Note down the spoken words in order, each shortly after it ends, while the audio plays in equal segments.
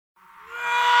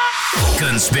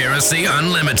Conspiracy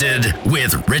Unlimited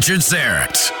with Richard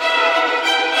Serrett.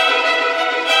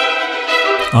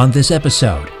 On this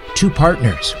episode, two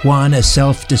partners, one a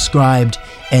self-described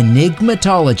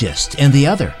enigmatologist and the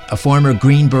other a former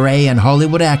Green Beret and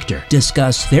Hollywood actor,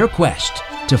 discuss their quest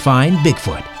to find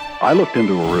Bigfoot. I looked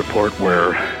into a report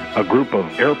where a group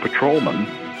of air patrolmen,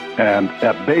 and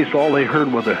at base all they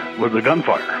heard was a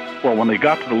gunfire. Well, when they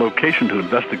got to the location to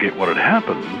investigate what had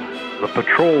happened, the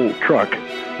patrol truck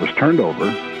was turned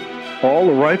over. All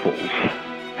the rifles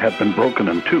had been broken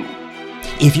in two.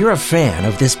 If you're a fan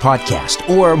of this podcast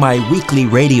or my weekly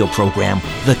radio program,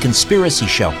 The Conspiracy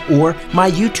Show, or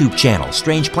my YouTube channel,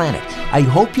 Strange Planet, I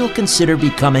hope you'll consider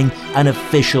becoming an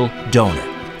official donor.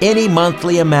 Any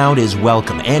monthly amount is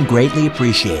welcome and greatly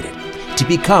appreciated. To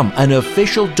become an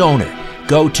official donor,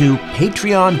 go to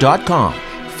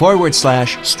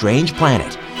patreon.com/Strange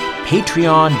Planet.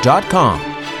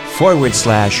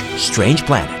 Patreon.com/Strange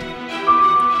Planet.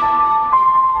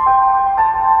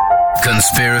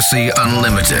 Conspiracy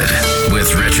Unlimited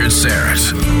with Richard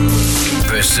Serrett.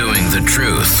 Pursuing the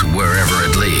truth wherever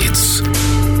it leads.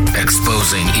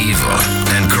 Exposing evil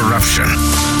and corruption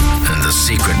and the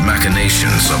secret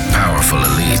machinations of powerful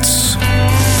elites.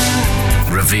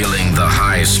 Revealing the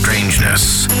high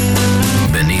strangeness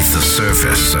beneath the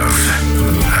surface of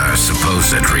our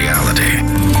supposed reality.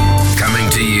 Coming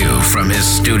to you from his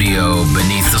studio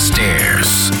beneath the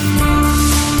stairs.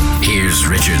 Here's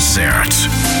Richard Serrett.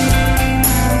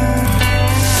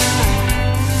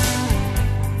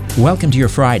 Welcome to your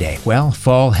Friday. Well,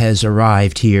 fall has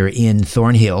arrived here in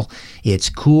Thornhill. It's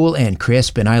cool and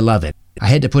crisp, and I love it. I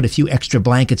had to put a few extra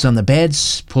blankets on the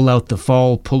beds, pull out the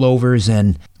fall pullovers,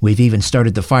 and we've even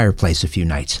started the fireplace a few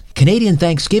nights. Canadian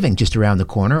Thanksgiving just around the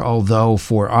corner, although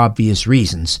for obvious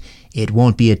reasons, it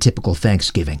won't be a typical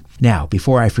Thanksgiving. Now,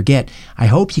 before I forget, I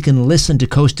hope you can listen to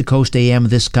Coast to Coast AM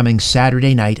this coming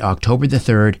Saturday night, October the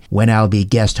 3rd, when I'll be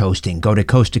guest hosting. Go to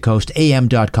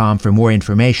coasttocoastam.com for more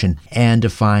information and to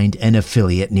find an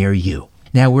affiliate near you.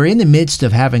 Now, we're in the midst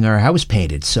of having our house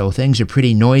painted, so things are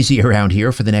pretty noisy around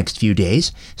here for the next few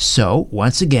days. So,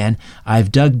 once again,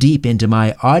 I've dug deep into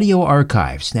my audio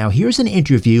archives. Now, here's an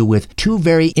interview with two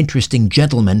very interesting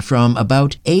gentlemen from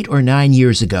about 8 or 9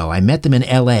 years ago. I met them in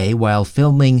LA while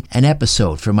filming an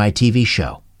episode for my TV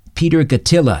show. Peter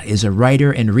Gattila is a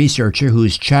writer and researcher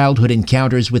whose childhood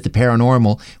encounters with the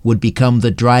paranormal would become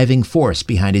the driving force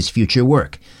behind his future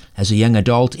work. As a young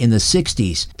adult in the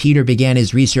 60s, Peter began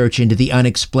his research into the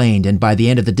unexplained, and by the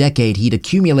end of the decade, he'd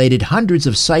accumulated hundreds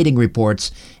of sighting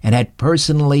reports and had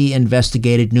personally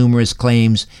investigated numerous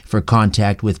claims for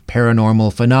contact with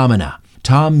paranormal phenomena.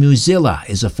 Tom Muzilla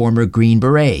is a former Green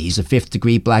Beret. He's a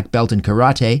 5th-degree black belt in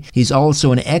karate. He's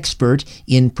also an expert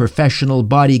in professional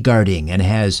bodyguarding and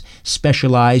has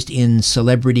specialized in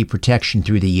celebrity protection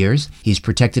through the years. He's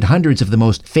protected hundreds of the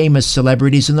most famous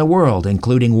celebrities in the world,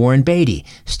 including Warren Beatty,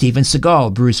 Steven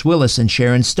Seagal, Bruce Willis, and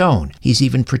Sharon Stone. He's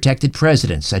even protected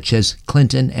presidents such as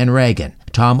Clinton and Reagan.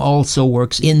 Tom also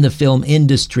works in the film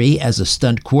industry as a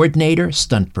stunt coordinator,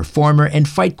 stunt performer, and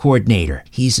fight coordinator.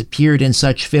 He's appeared in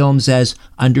such films as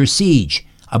Under Siege,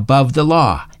 Above the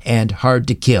Law, and Hard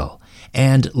to Kill.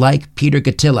 And like Peter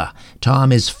Gattila,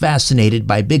 Tom is fascinated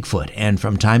by Bigfoot, and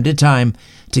from time to time,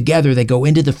 together they go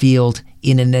into the field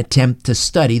in an attempt to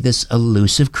study this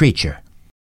elusive creature.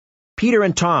 Peter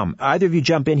and Tom, either of you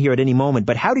jump in here at any moment,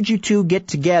 but how did you two get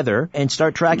together and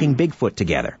start tracking Bigfoot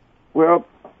together? Well,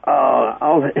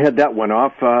 I'll head that one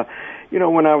off.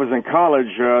 When I was in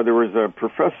college, there was a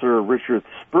professor, Richard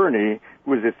Spurney,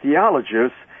 who was a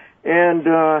theologist, and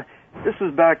this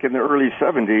was back in the early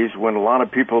 70s when a lot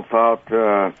of people thought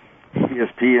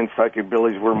ESP and psychic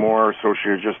abilities were more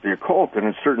associated with just the occult,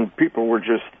 and certain people were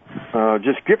just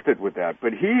gifted with that.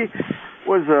 But he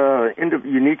was a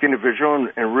unique individual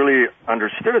and really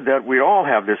understood that we all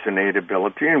have this innate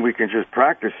ability, and we can just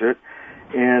practice it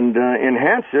and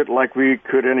enhance it like we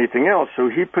could anything else. So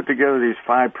he put together these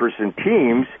 5-person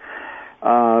teams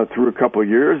through a couple of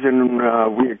years, and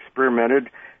we experimented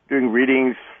doing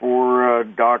readings for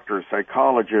doctors,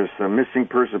 psychologists, missing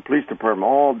person, police department,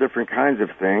 all different kinds of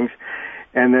things.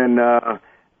 And then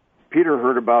Peter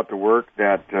heard about the work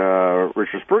that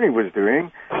Richard Spurney was doing,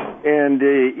 and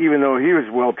even though he was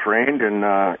well-trained in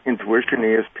intuition,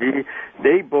 ESP,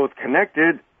 they both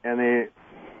connected, and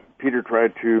Peter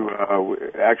tried to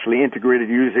actually integrate it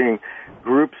using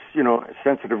groups,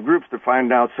 sensitive groups, to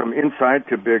find out some insight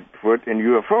to Bigfoot and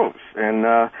UFOs. And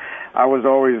I was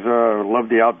always loved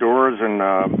the outdoors and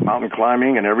mountain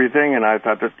climbing and everything, and I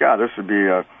thought, this would be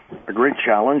a great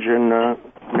challenge and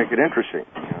make it interesting.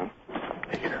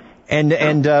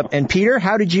 And Peter,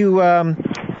 how did you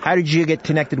How did you get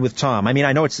connected with Tom? I mean,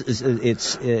 I know it's the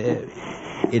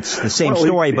same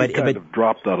story, he but kind of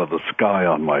dropped out of the sky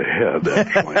on my head.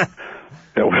 Actually,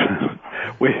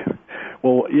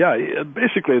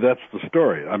 basically that's the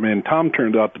story. I mean, Tom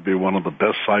turned out to be one of the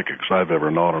best psychics I've ever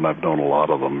known, and I've known a lot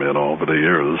of them, over the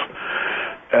years.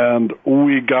 And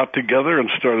we got together and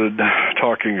started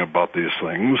talking about these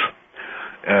things,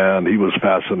 and he was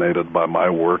fascinated by my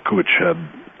work, which had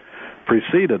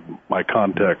preceded my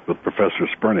contact with Professor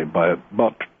Spurney by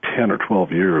about 10 or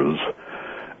 12 years.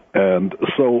 And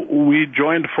so we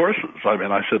joined forces. I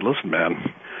mean, I said, listen,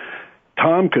 man,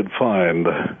 Tom could find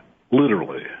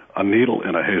literally a needle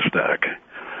in a haystack,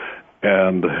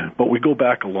 but we go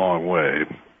back a long way,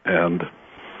 and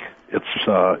it's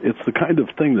the kind of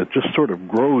thing that just sort of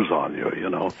grows on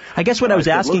you, I guess what I was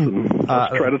asking...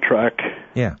 let's try to track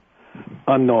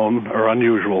unknown or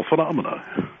unusual phenomena.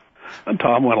 And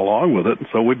Tom went along with it, and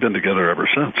so we've been together ever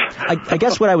since. I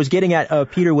guess what I was getting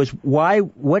at, Peter, was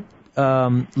what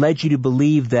led you to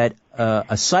believe that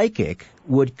a psychic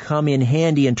would come in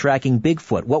handy in tracking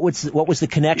Bigfoot? What was the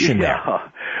connection there?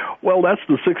 Well, that's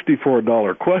the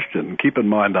 $64 question. Keep in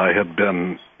mind, I had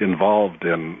been involved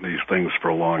in these things for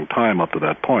a long time up to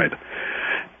that point.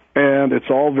 And it's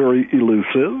all very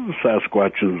elusive.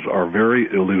 Sasquatches are very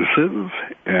elusive.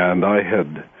 And I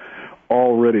had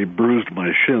already bruised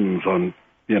my shins on,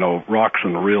 rocks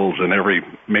and rills in every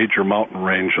major mountain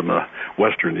range in the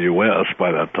western U.S.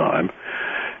 by that time.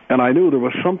 And I knew there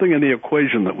was something in the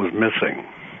equation that was missing.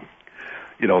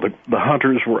 The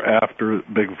hunters were after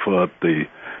Bigfoot, the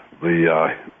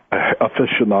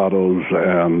aficionados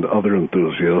and other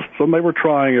enthusiasts, and they were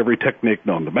trying every technique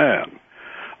known to man.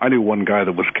 I knew one guy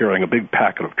that was carrying a big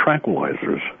packet of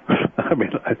tranquilizers.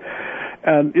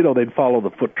 They'd follow the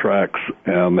foot tracks,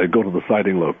 and they'd go to the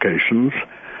sighting locations,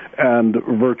 and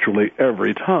virtually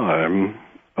every time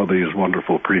these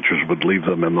wonderful creatures would leave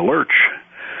them in the lurch.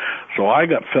 So I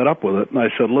got fed up with it, and I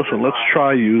said, listen, let's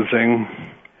try using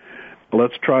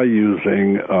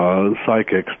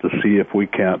psychics to see if we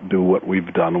can't do what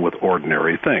we've done with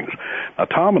ordinary things. Now,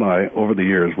 Tom and I, over the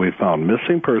years, we've found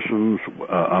missing persons,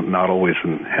 not always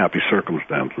in happy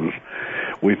circumstances.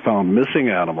 We found missing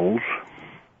animals.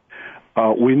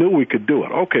 We knew we could do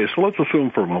it. Okay, so let's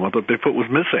assume for a moment that Bigfoot was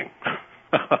missing.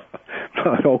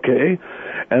 Okay.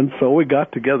 And so we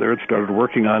got together and started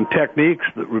working on techniques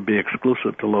that would be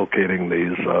exclusive to locating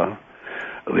these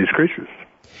creatures.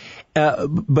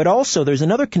 But also, there's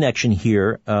another connection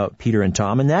here, Peter and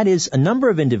Tom, and that is a number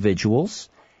of individuals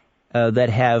that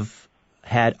have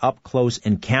had up-close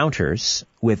encounters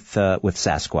with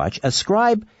Sasquatch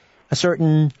ascribe a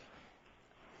certain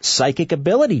psychic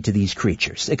ability to these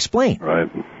creatures. Explain.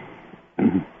 Right.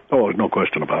 Oh, there's no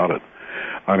question about it.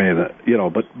 I mean,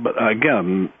 but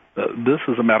again, this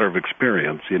is a matter of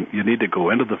experience. You need to go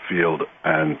into the field,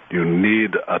 and you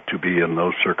need to be in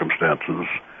those circumstances.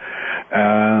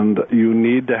 And you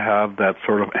need to have that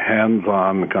sort of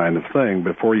hands-on kind of thing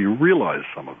before you realize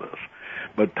some of this.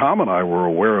 But Tom and I were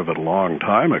aware of it a long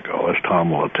time ago, as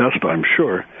Tom will attest, I'm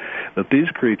sure, that these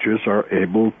creatures are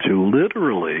able to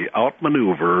literally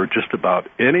outmaneuver just about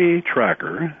any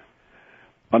tracker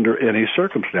under any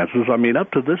circumstances. I mean,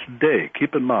 up to this day,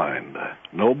 keep in mind,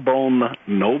 no bone,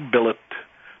 no billet,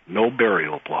 no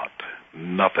burial plot,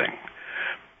 nothing.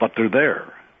 But they're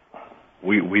there.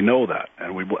 We know that,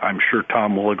 and I'm sure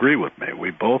Tom will agree with me.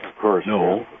 We both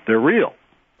know they're real.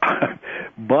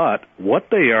 But what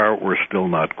they are, we're still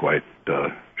not quite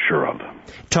sure of.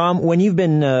 Tom, when you've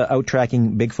been out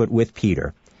tracking Bigfoot with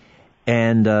Peter,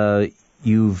 and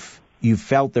you've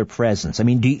felt their presence, I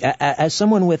mean, as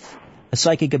someone with a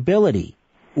psychic ability,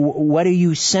 what are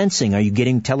you sensing? Are you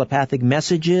getting telepathic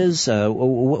messages?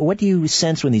 What do you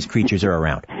sense when these creatures are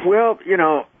around? Well,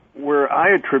 where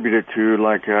I attribute it to,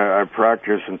 like I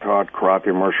practiced and taught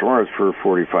karate martial arts for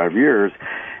 45 years,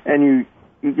 and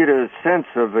you get a sense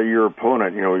of your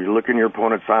opponent. You look in your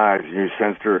opponent's eyes, and you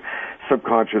sense their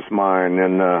subconscious mind,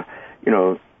 and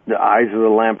the eyes are the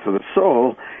lamps of the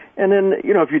soul. And then,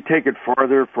 if you take it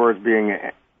farther, as being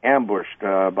ambushed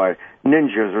by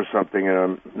ninjas or something,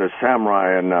 the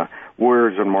samurai and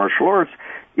warriors in martial arts,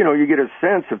 you get a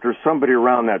sense if there's somebody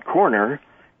around that corner.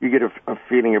 You get a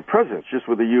feeling of presence just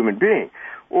with a human being.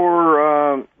 Or,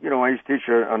 I used to teach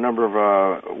a number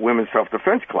of women's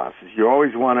self-defense classes. You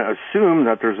always want to assume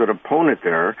that there's an opponent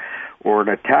there or an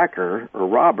attacker or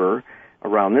robber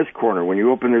around this corner when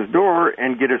you open this door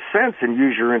and get a sense and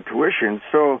use your intuition.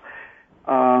 So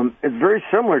it's very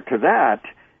similar to that,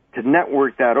 to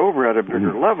network that over at a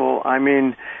bigger level. I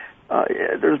mean,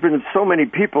 there's been so many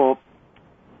people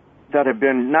that have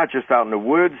been not just out in the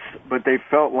woods, but they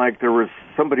felt like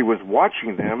somebody was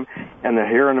watching them, and the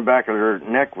hair on the back of their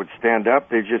neck would stand up.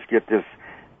 They just get this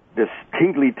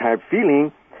tingly type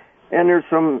feeling, and there's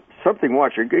something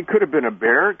watching. It could have been a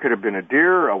bear, it could have been a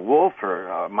deer, a wolf, or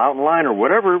a mountain lion, or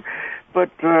whatever. But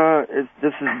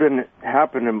this has been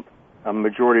happening a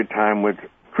majority of the time with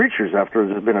creatures. After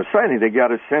there's been a sighting, they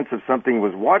got a sense of something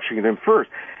was watching them first,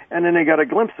 and then they got a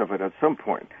glimpse of it at some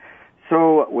point.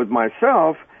 So with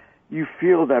myself, you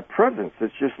feel that presence.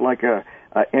 It's just like a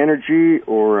energy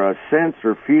or a sense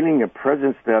or feeling, a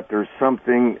presence that there's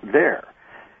something there.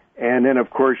 And then, of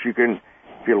course, you can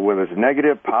feel whether it's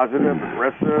negative, positive,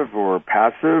 aggressive, or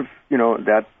passive.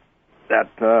 That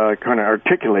kind of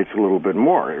articulates a little bit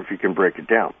more if you can break it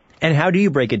down. And how do you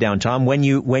break it down, Tom? When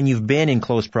you've been in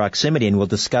close proximity, and we'll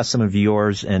discuss some of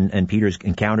yours and Peter's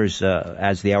encounters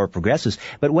as the hour progresses,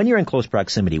 but when you're in close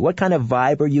proximity, what kind of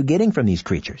vibe are you getting from these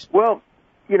creatures? Well,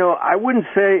 I wouldn't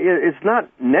say it's not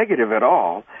negative at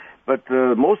all, but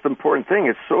the most important thing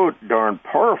is so darn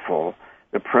powerful,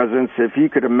 the presence. If you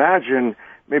could imagine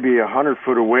maybe 100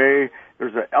 foot away,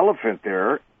 there's an elephant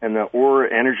there, and the aura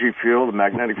energy field, the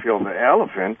magnetic field of the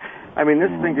elephant, I mean, this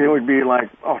thing would be like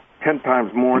 10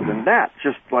 times more than that,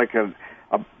 just like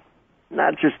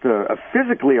not just a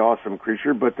physically awesome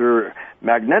creature, but their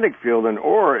magnetic field and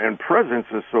aura and presence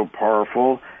is so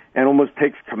powerful and almost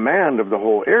takes command of the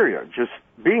whole area, just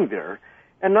being there,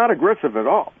 and not aggressive at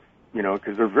all,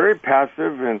 because they're very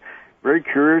passive and very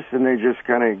curious, and they just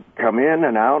kind of come in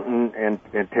and out and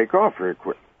take off very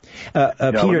quick.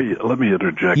 Peter, let me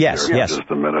interject here just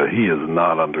a minute. He is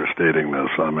not understating this.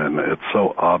 I mean, it's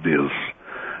so obvious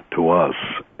to us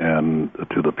and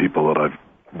to the people that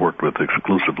I've worked with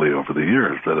exclusively over the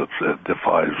years that it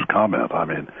defies comment. I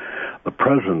mean, the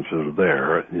presence is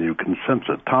there, and you can sense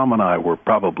it. Tom and I were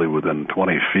probably within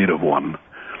 20 feet of one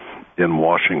in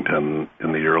Washington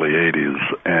in the early 80s,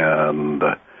 and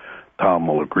Tom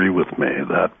will agree with me,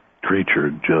 that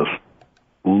creature just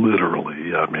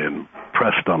literally,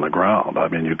 pressed on the ground. I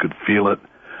mean, you could feel it.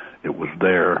 It was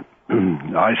there.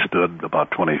 I stood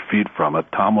about 20 feet from it.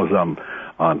 Tom was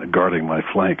on guarding my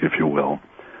flank, if you will,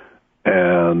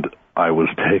 and I was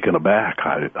taken aback.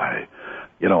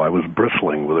 I was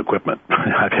bristling with equipment.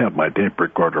 I had my tape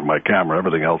recorder, my camera,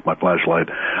 everything else, my flashlight.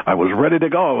 I was ready to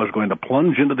go. I was going to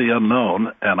plunge into the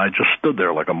unknown, and I just stood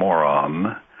there like a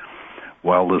moron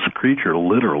while this creature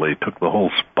literally took the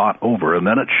whole spot over, and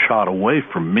then it shot away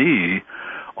from me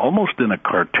almost in a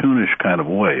cartoonish kind of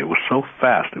way. It was so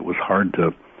fast, it was hard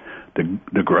to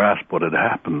grasp what had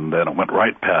happened. Then it went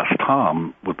right past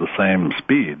Tom with the same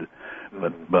speed,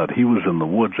 but he was in the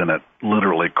woods, and it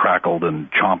literally crackled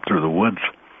and chomped through the woods,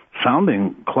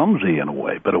 sounding clumsy in a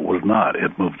way, but it was not.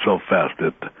 It moved so fast,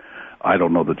 I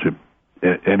don't know that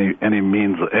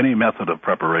any method of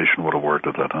preparation would have worked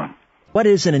at that time. What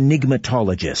is an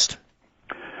enigmatologist?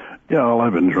 Yeah, well,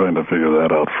 I've been trying to figure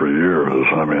that out for years.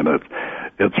 I mean,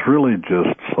 it's really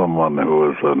just someone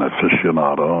who is an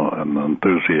aficionado, an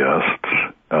enthusiast,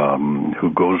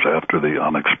 who goes after the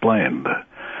unexplained.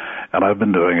 And I've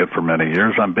been doing it for many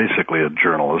years. I'm basically a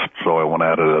journalist, so I went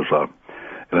at it as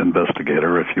an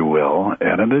investigator, if you will,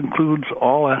 and it includes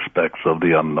all aspects of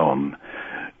the unknown.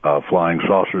 Flying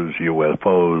saucers,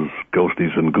 UFOs,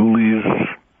 ghosties and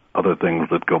ghoulies, other things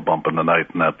that go bump in the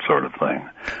night and that sort of thing.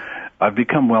 I've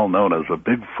become well known as a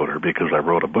Bigfooter because I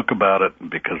wrote a book about it and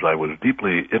because I was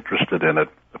deeply interested in it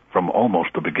from almost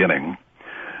the beginning.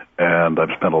 And I've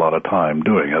spent a lot of time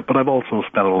doing it, but I've also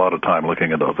spent a lot of time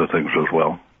looking into other things as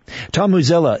well. Tom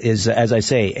Muzilla is, as I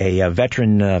say, a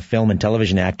veteran film and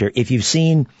television actor. If you've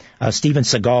seen Steven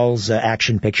Seagal's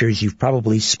action pictures, you've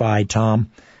probably spied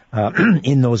Tom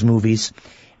in those movies.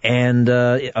 And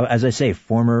as I say,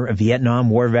 former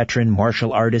Vietnam War veteran,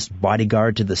 martial artist,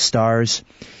 bodyguard to the stars.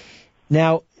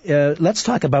 Now, let's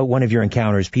talk about one of your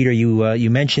encounters. Peter, you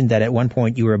mentioned that at one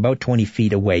point you were about 20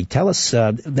 feet away. Tell us,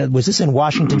 was this in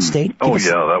Washington State? Yeah,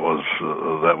 that was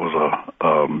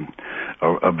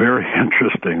a very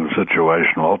interesting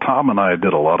situation. Well, Tom and I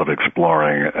did a lot of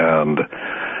exploring,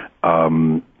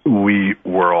 and we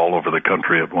were all over the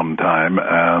country at one time.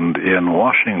 And in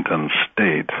Washington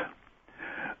State,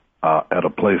 at a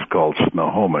place called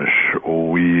Snohomish,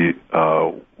 we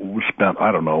spent,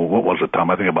 I don't know, what was it, Tom?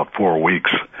 I think about 4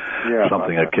 weeks,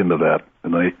 something akin to that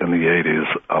in the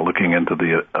 80s, looking into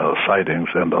the sightings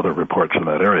and other reports in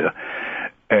that area.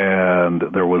 And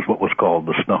there was what was called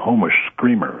the Snohomish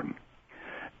Screamer.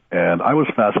 And I was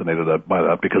fascinated by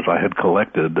that because I had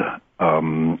collected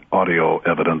audio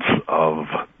evidence of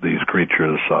these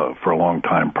creatures for a long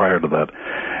time prior to that.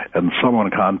 And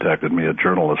someone contacted me, a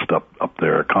journalist up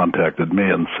there contacted me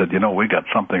and said, we got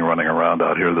something running around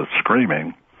out here that's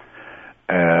screaming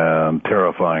and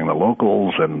terrifying the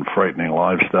locals and frightening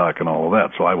livestock and all of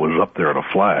that. So I was up there in a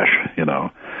flash,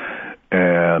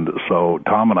 And so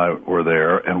Tom and I were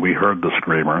there, and we heard the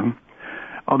screamer.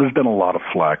 Oh, there's been a lot of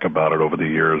flack about it over the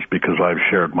years because I've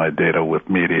shared my data with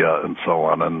media and so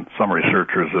on, and some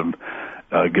researchers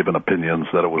have given opinions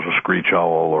that it was a screech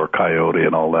owl or coyote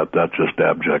and all that. That's just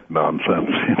abject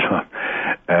nonsense,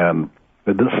 And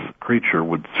this creature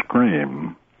would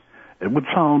scream. It would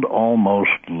sound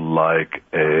almost like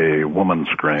a woman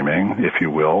screaming, if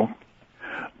you will.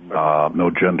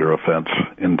 No gender offense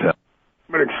intended.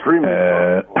 But extremely.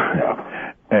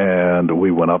 And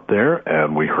we went up there,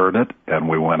 and we heard it, and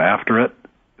we went after it,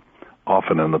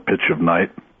 often in the pitch of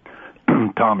night.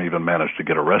 Tom even managed to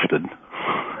get arrested.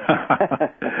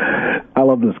 I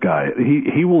love this guy.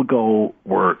 He will go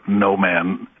where no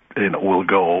man will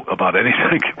go about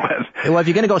anything. Well, if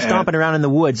you're going to go stomping around in the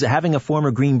woods, having a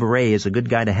former Green Beret is a good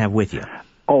guy to have with you.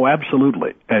 Oh,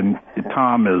 absolutely. And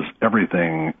Tom is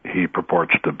everything he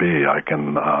purports to be. I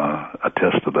can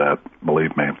attest to that,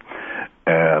 believe me.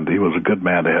 And he was a good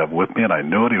man to have with me, and I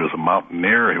knew it. He was a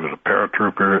mountaineer. He was a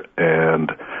paratrooper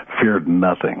and feared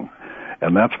nothing.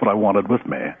 And that's what I wanted with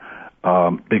me,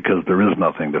 because there is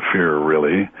nothing to fear,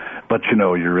 really. But,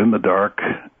 you're in the dark,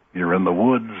 you're in the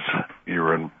woods,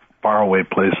 you're in faraway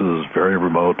places, very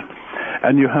remote,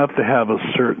 and you have to have a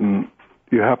certain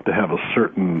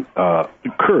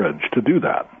courage to do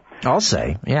that. I'll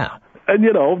say, yeah. And,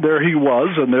 there he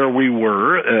was, and there we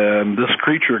were, and this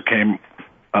creature came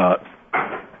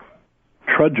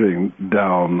trudging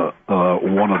down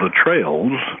one of the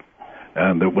trails,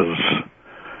 and it was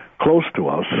close to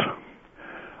us.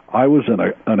 I was in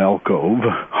an alcove,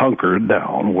 hunkered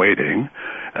down, waiting,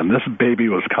 and this baby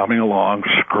was coming along,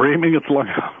 screaming its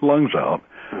lungs out,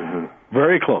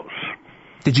 very close.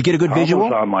 Did you get a good visual?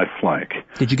 Tom was on my flank.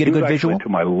 Did you get a good visual? To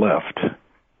my left,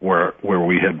 where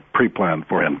we had pre-planned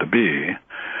for him to be,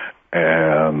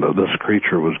 and this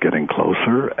creature was getting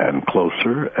closer and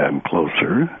closer and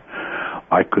closer.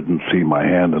 I couldn't see my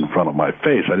hand in front of my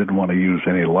face. I didn't want to use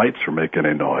any lights or make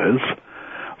any noise,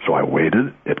 so I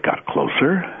waited. It got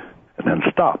closer and then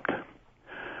stopped.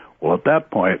 Well, at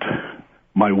that point,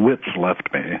 my wits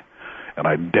left me, and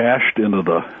I dashed into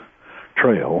the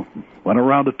trail, went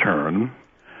around a turn,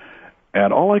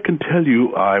 and all I can tell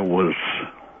you, I was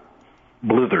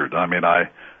blithered. I mean, I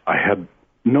had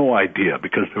no idea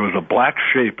because there was a black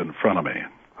shape in front of me.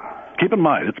 Keep in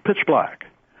mind, it's pitch black.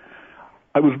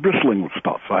 I was bristling with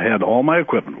stuff. I had all my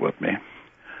equipment with me,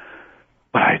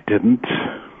 but I didn't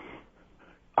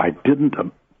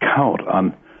count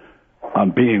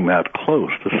on being that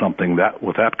close to something that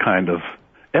with that kind of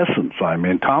essence. I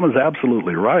mean, Tom is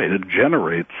absolutely right. It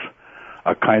generates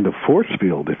a kind of force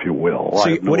field, if you will.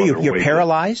 So what are you? You're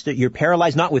paralyzed? You're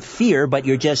paralyzed not with fear, but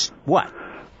you're just what?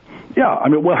 Yeah, I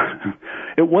mean, well,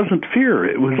 it wasn't fear.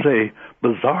 It was a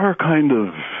bizarre kind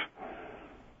of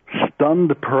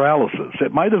stunned paralysis.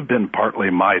 It might have been partly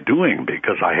my doing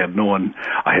because I had no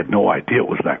idea it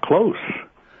was that close.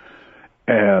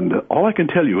 And all I can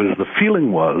tell you is the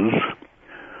feeling was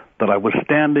that I was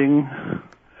standing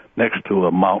next to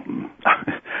a mountain.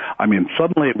 I mean,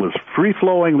 suddenly it was free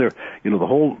flowing. There, the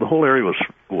whole area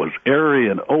was airy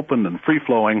and open and free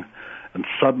flowing, and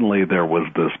suddenly there was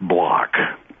this block.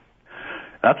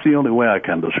 That's the only way I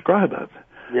can describe it.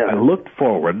 Yeah. I looked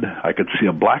forward. I could see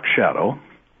a black shadow.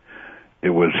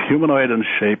 It was humanoid in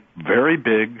shape, very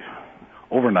big,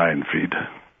 over 9 feet.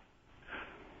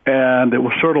 And it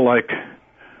was sort of like,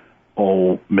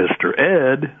 oh, Mr.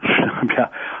 Ed.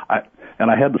 And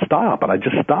I had to stop, and I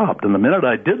just stopped. And the minute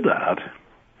I did that,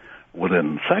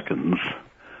 within seconds,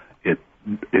 it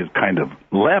kind of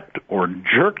leapt or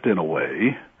jerked in a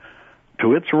way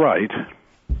to its right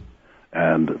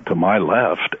and to my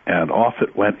left, and off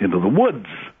it went into the woods.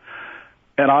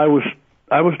 And I was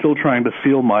still trying to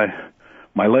feel my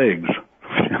legs,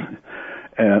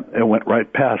 and it went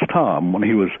right past Tom when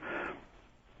he was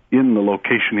in the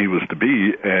location he was to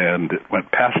be, and it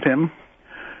went past him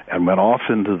and went off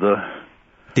into the.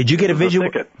 Did you get a visual?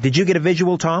 Did you get a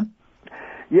visual, Tom?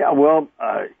 Yeah, well,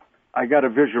 I got a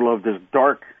visual of this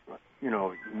dark,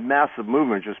 massive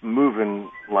movement just moving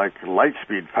like light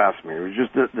speed past me. It was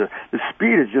just the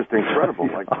speed is just incredible,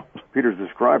 like Peter's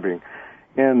describing,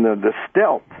 and the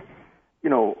stealth,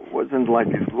 wasn't like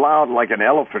loud like an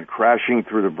elephant crashing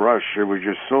through the brush. It was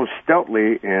just so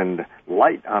stealthily and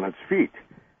light on its feet,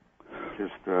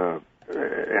 and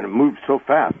it moved so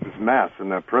fast. This mass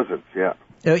and that presence, yeah.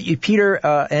 Peter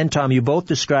and Tom, you both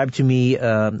described to me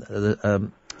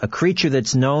a creature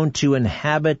that's known to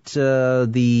inhabit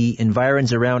the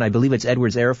environs around, I believe it's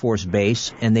Edwards Air Force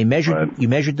Base, and they you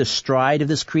measured the stride of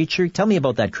this creature. Tell me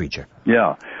about that creature.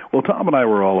 Yeah. Well, Tom and I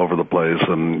were all over the place,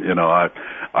 and,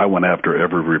 I went after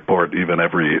every report, even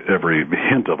every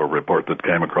hint of a report that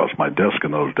came across my desk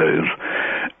in those days.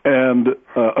 And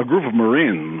a group of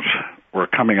Marines were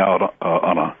coming out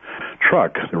on a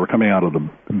truck. They were coming out of the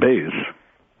base.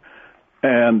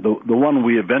 And the one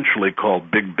we eventually called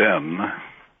Big Ben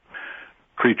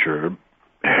creature,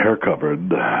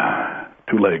 hair-covered, 2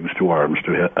 legs, 2 arms,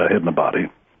 2 head and a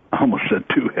body. I almost said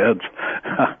 2 heads.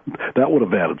 That would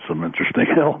have added some interesting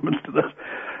elements to this.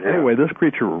 Yeah. Anyway, this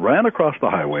creature ran across the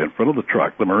highway in front of the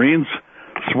truck. The Marines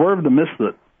swerved and missed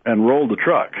it and rolled the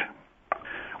truck.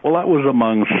 Well, that was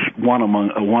one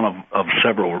of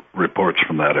several reports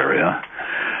from that area.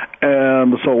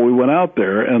 And so we went out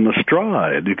there, and the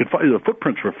stride, you could find the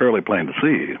footprints were fairly plain to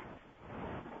see.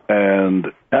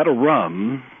 And at a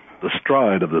run, the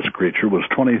stride of this creature was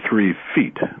 23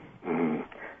 feet. Mm.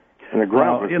 And the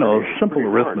ground simple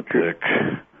arithmetic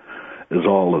is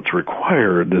all that's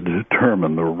required to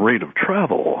determine the rate of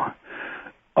travel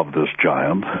of this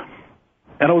giant.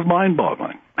 And it was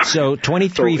mind-boggling. So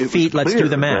 23 feet, let's do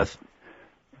the math.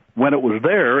 When it was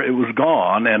there, it was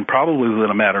gone, and probably within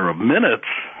a matter of minutes,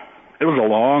 it was a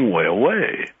long way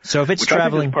away. So if it's which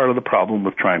traveling... I think is part of the problem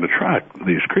with trying to track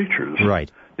these creatures.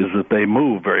 Right. Is that they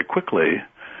move very quickly,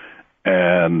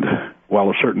 and while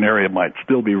a certain area might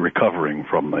still be recovering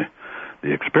from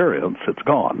the experience, it's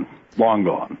gone, long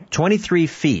gone. 23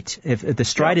 feet. If the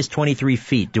stride is 23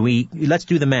 feet, let's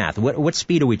do the math. What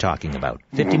speed are we talking about?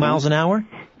 50 miles an hour?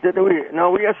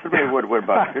 We estimated what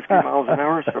about 50 miles an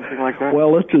hour, something like that?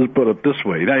 Well, let's just put it this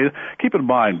way. Now, keep in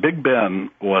mind, Big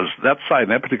Ben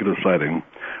that particular sighting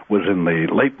was in the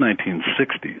late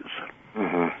 1960s.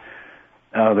 Mm-hmm.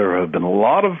 There have been a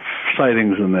lot of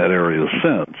sightings in that area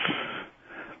since,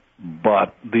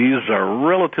 but these are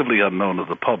relatively unknown to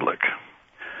the public.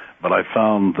 But I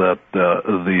found that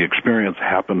the experience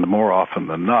happened more often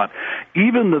than not.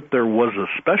 Even that there was a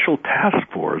special task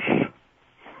force,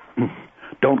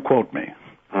 don't quote me,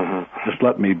 just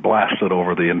let me blast it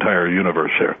over the entire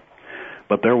universe here.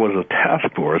 But there was a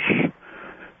task force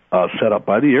set up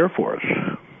by the Air Force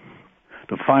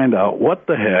to find out what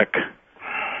the heck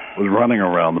was running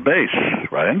around the base,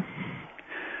 right?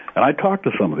 And I talked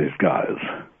to some of these guys.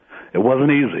 It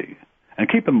wasn't easy. And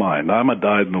keep in mind, I'm a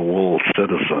dyed-in-the-wool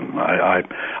citizen. I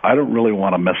don't really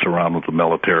want to mess around with the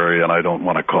military, and I don't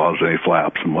want to cause any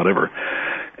flaps and whatever,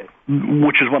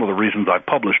 which is one of the reasons I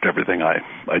published everything I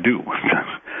do.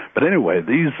 But anyway,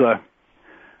 these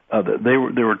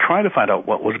they were trying to find out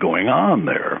what was going on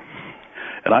there.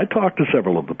 And I talked to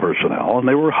several of the personnel, and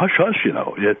they were hush-hush,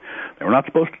 They were not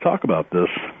supposed to talk about this.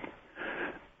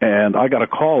 And I got a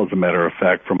call, as a matter of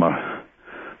fact, from a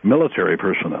military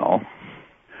personnel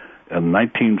in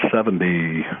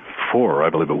 1974, I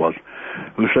believe it was,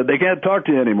 who said, they can't talk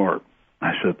to you anymore.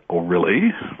 I said, oh,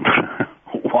 really?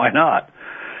 Why not?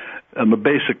 And the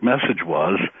basic message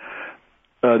was,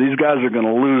 these guys are going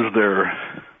to lose their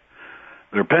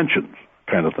pensions,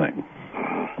 kind of thing,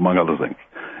 among other things,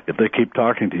 if they keep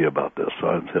talking to you about this. So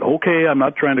I said, okay, I'm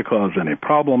not trying to cause any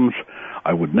problems.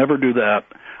 I would never do that.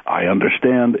 I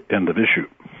understand. End of issue.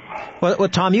 Well,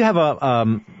 Tom, you have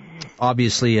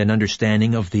obviously an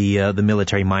understanding of the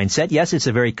military mindset. Yes, it's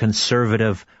a very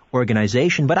conservative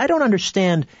organization, but I don't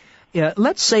understand.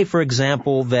 Let's say, for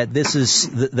example, that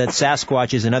that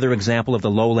Sasquatch is another example of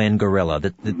the lowland gorilla.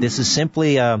 That this is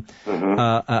simply a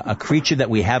creature that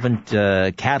we haven't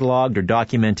cataloged or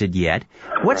documented yet.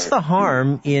 What's the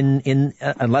harm in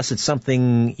unless it's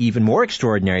something even more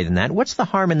extraordinary than that? What's the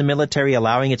harm in the military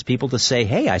allowing its people to say,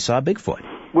 "Hey, I saw a Bigfoot"?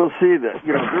 Well, see, their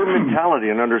mentality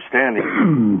and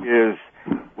understanding is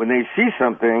when they see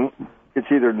something, it's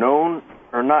either known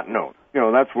or not known.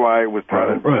 That's why it was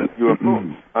titled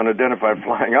UFO, Unidentified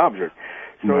Flying Object.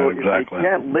 So if they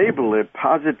can't label it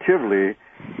positively,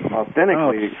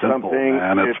 authentically, something,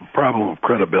 and it's a problem of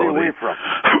credibility. Stay away from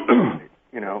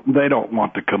it. They don't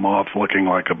want to come off looking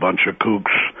like a bunch of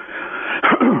kooks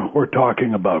or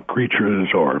talking about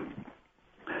creatures or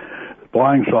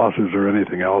flying saucers or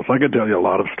anything else. I could tell you a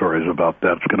lot of stories about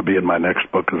that. It's going to be in my next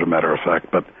book, as a matter of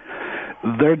fact. But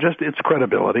it's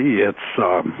credibility. It's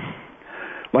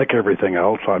like everything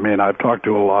else. I mean, I've talked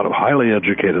to a lot of highly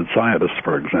educated scientists,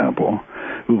 for example,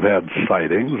 who've had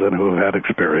sightings and who've had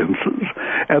experiences,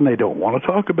 and they don't want to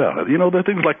talk about it. There are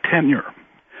things like tenure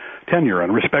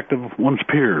and respect of one's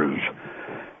peers,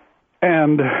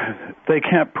 and they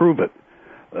can't prove it.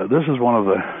 This is one of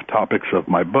the topics of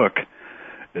my book,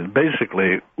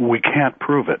 Basically, we can't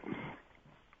prove it.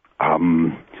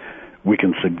 We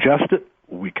can suggest it,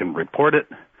 we can report it,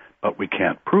 but we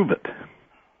can't prove it.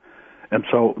 And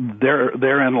so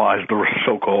therein lies the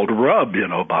so-called rub,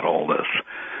 about all this.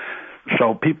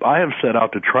 So I have set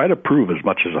out to try to prove as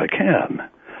much as I can,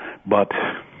 but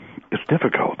it's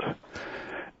difficult.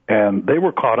 And they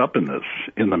were caught up in this,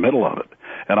 in the middle of it.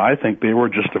 And I think they were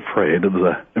just afraid of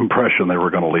the impression they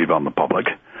were going to leave on the public,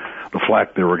 the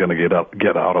flack they were going to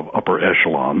get out of upper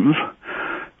echelons.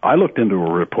 I looked into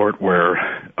a report where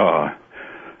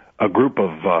a group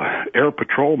of air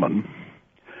patrolmen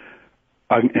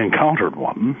encountered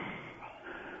one,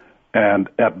 and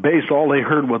at base all they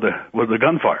heard was the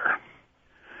gunfire.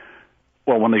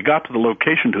 Well, when they got to the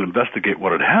location to investigate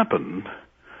what had happened,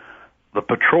 the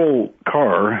patrol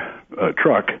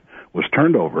truck was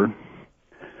turned over.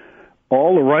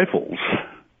 All the rifles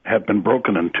had been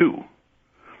broken in two.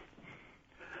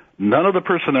 None of the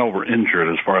personnel were injured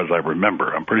as far as I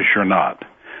remember. I'm pretty sure not.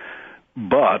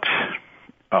 But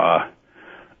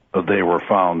they were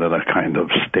found in a kind of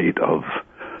state of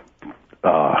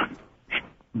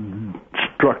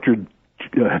structured,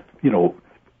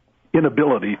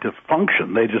 inability to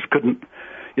function. They just couldn't,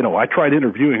 I tried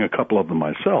interviewing a couple of them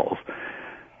myself.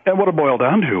 And what it boiled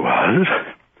down to was,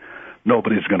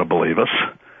 nobody's going to believe us,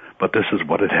 but this is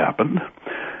what had happened.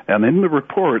 And in the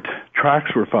report,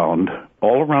 tracks were found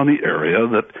all around the area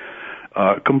that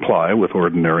comply with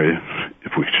ordinary,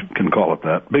 if we can call it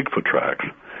that, Bigfoot tracks.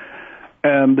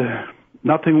 And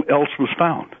nothing else was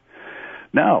found.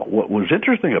 Now, what was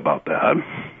interesting about that,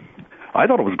 I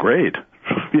thought it was great.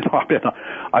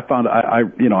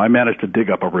 I managed to dig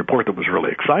up a report that was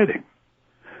really exciting.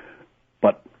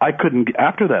 But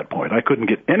after that point, I couldn't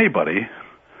get anybody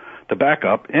to back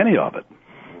up any of it.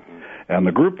 And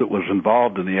the group that was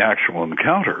involved in the actual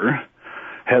encounter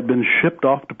had been shipped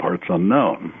off to parts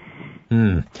unknown.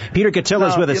 Peter Gattill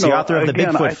is with us, the author of the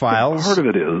Bigfoot Files. Part of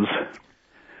it is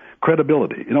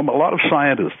credibility. A lot of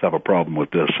scientists have a problem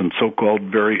with this, and so-called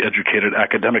very educated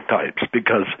academic types,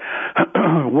 because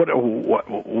what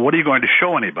are you going to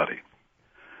show anybody?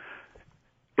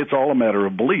 It's all a matter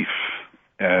of belief.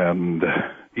 And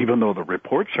even though the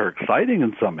reports are exciting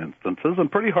in some instances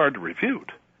and pretty hard to refute.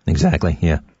 Exactly,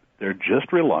 yeah. They're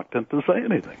just reluctant to say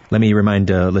anything. Let me remind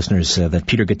listeners that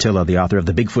Peter Gattill, the author of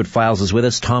the Bigfoot Files, is with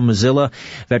us. Tom Mazzilla,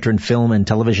 veteran film and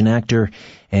television actor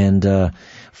and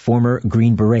former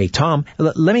Green Beret. Tom,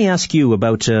 let me ask you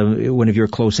about one of your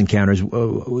close encounters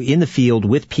in the field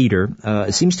with Peter.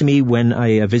 It seems to me when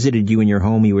I visited you in your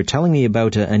home, you were telling me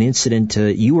about an incident.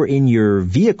 You were in your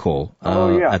vehicle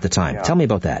at the time. Yeah. Tell me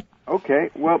about that. Okay.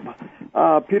 Well,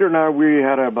 Peter and I, we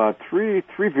had about three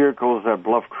vehicles at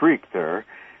Bluff Creek there.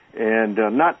 And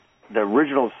not the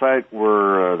original site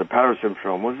where the Patterson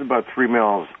film was, about 3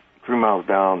 miles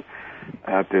down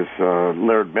at this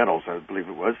Laird Meadows, I believe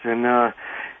it was. And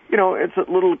it's a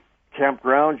little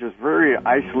campground, just very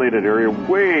isolated area,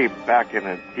 way back in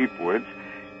the deep woods.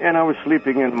 And I was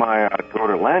sleeping in my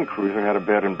Toyota Land Cruiser, had a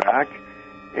bed in back.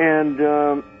 And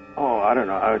I don't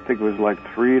know, I think it was like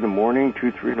 3 in the morning,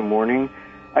 2, 3 in the morning.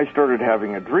 I started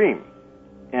having a dream.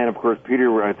 And, of course,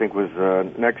 Peter, I think, was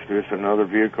next to us in another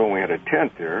vehicle, and we had a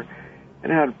tent there,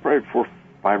 and had probably 4,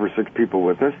 5, or 6 people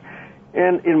with us.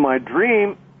 And in my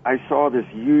dream, I saw this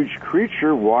huge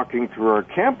creature walking through our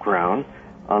campground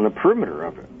on the perimeter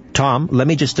of it. Tom, let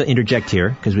me just interject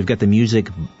here, because we've got the music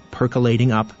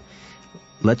percolating up.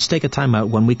 Let's take a time out.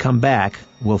 When we come back,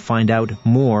 we'll find out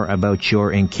more about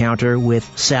your encounter with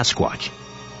Sasquatch.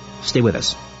 Stay with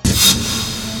us.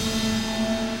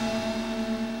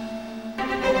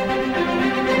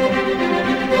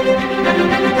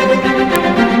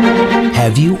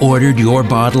 Have you ordered your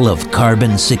bottle of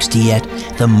Carbon 60 yet?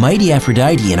 The mighty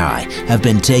Aphrodite and I have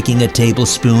been taking a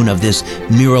tablespoon of this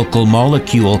miracle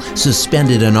molecule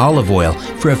suspended in olive oil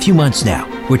for a few months now.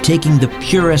 We're taking the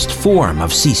purest form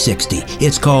of C60.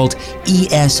 It's called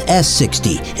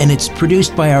ESS60, and it's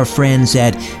produced by our friends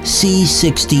at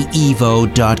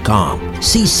C60evo.com.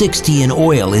 C60 in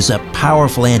oil is a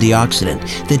powerful antioxidant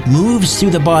that moves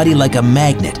through the body like a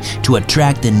magnet to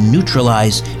attract and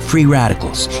neutralize free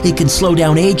radicals. It can slow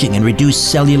down aging and reduce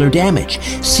cellular damage.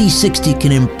 C60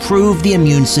 can improve the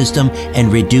immune system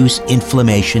and reduce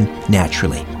inflammation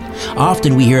naturally.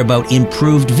 Often we hear about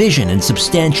improved vision and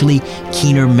substantially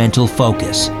keener mental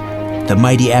focus. The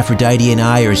mighty Aphrodite and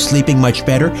I are sleeping much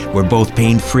better. We're both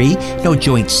pain-free, no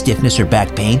joint stiffness or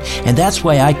back pain, and that's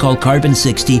why I call Carbon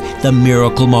 60 the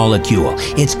miracle molecule.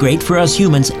 It's great for us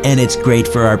humans, and it's great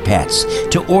for our pets.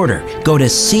 To order, go to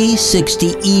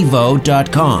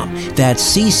c60evo.com.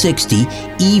 That's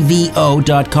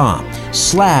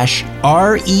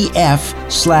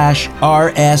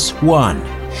c60evo.com/REF/RS1.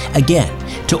 Again,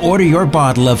 to order your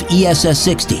bottle of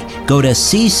ESS60, go to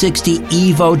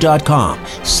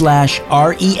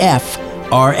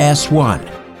c60evo.com/REF/RS1.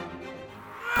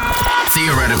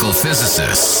 Theoretical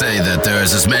physicists say that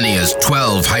there's as many as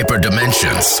 12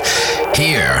 hyperdimensions.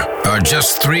 Here are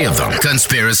just 3 of them.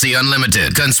 Conspiracy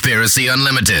Unlimited, Conspiracy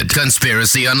Unlimited,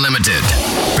 Conspiracy Unlimited.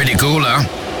 Pretty cool, huh?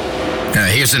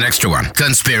 Here's an extra one.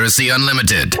 Conspiracy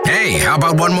Unlimited. Hey, how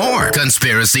about one more?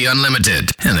 Conspiracy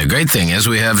Unlimited. And the great thing is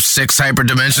we have 6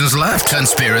 hyperdimensions left.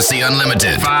 Conspiracy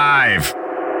Unlimited. 5.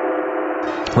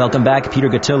 Welcome back, Peter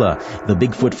Gattila, the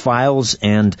Bigfoot Files,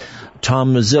 and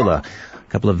Tom Mazzilla, a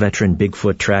couple of veteran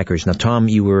Bigfoot trackers. Now, Tom,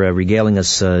 you were regaling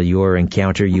us your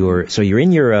encounter. You're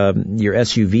in your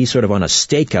SUV, sort of on a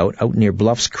stakeout out near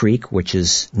Bluffs Creek, which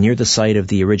is near the site of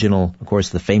the original, of course,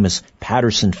 the famous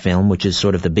Patterson film, which is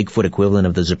sort of the Bigfoot equivalent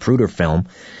of the Zapruder film.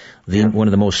 One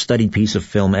of the most studied piece of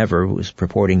film ever. It was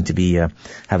purporting to be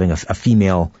having a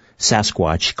female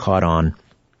Sasquatch caught on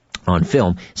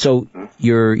film. So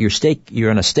you're on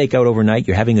a stakeout overnight.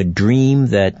 You're having a dream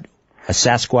that a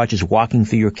Sasquatch is walking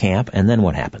through your camp, and then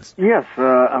what happens? Yes,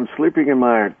 I'm sleeping in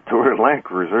my Toyota Land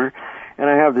Cruiser, and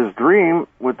I have this dream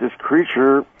with this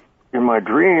creature in my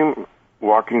dream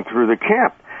walking through the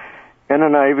camp. And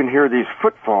then I even hear these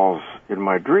footfalls in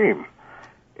my dream.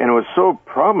 And it was so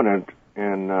prominent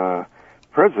and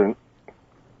present,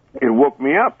 it woke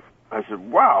me up. I said,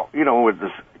 wow, with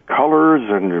this colors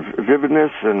and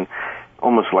vividness and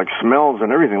almost like smells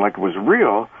and everything, like it was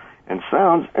real, and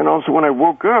sounds. And also when I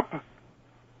woke up,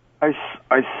 I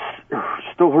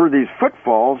still heard these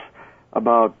footfalls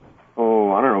about,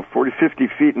 40, 50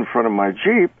 feet in front of my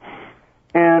Jeep.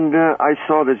 And I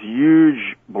saw this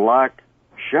huge black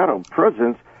shadow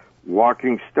presence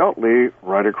walking stealthily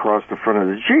right across the front of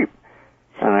the Jeep.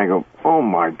 And I go, oh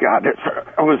my God,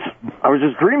 I was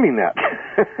just dreaming that.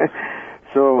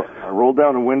 So I rolled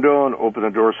down the window and opened the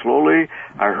door slowly.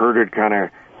 I heard it kind of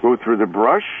go through the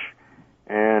brush.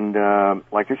 And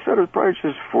like I said, it was probably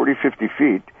just 40, 50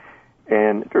 feet.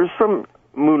 And there's some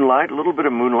moonlight, a little bit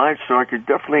of moonlight, so I could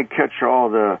definitely catch all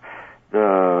the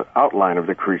outline of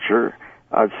the creature.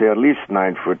 I'd say at least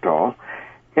 9 foot tall.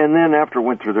 And then after I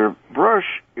went through the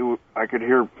brush, I could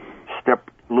hear step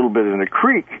a little bit in the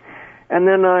creek. And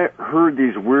then I heard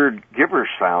these weird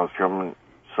gibberish sounds coming,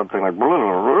 something like blah,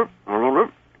 blah, blah, blah, blah.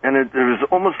 And it was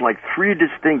almost like 3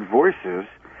 distinct voices.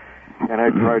 And I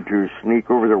tried to sneak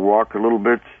over there, walk a little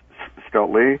bit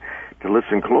stealthily to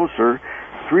listen closer.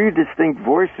 3 distinct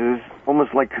voices,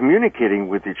 almost like communicating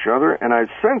with each other, and I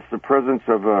sensed the presence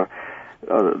of a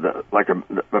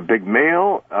big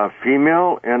male, a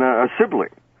female, and a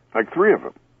sibling, like 3 of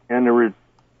them. And there were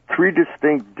 3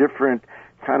 distinct, different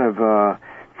kind of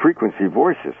frequency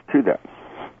voices to that.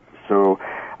 So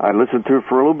I listened to it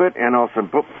for a little bit, and all of a sudden,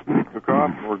 boop, took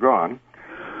off, we're gone.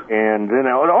 And then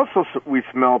also we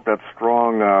smelled that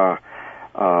strong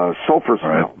sulfur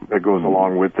smell that goes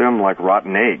along with them, like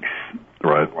rotten eggs.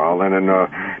 Right. Well, and then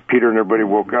Peter and everybody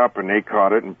woke up, and they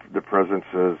caught it, and the presence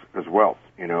as well,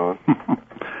 Oh,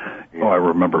 I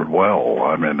remember it well.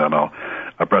 I mean, I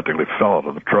practically fell out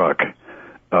of the truck.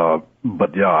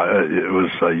 But yeah, it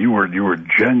was you were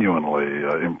genuinely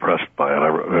impressed by it. I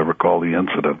recall the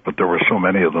incident, but there were so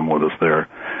many of them with us there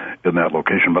in that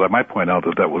location. But I might point out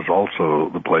that was also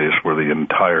the place where the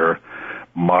entire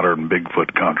modern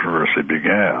Bigfoot controversy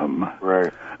began.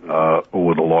 Right.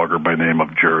 With a logger by name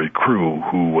of Jerry Crew,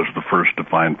 who was the first to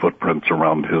find footprints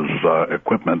around his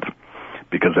equipment,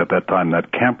 because at that time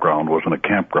that campground wasn't a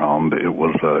campground, it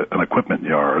was an equipment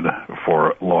yard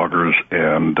for loggers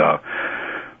and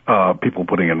people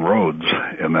putting in roads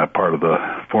in that part of the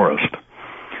forest.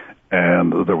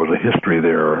 And there was a history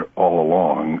there all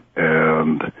along,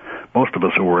 and most of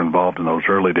us who were involved in those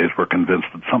early days were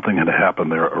convinced that something had happened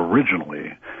there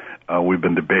originally. We've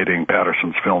been debating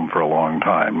Patterson's film for a long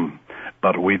time,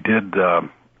 but we did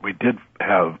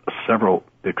have several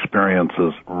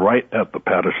experiences right at the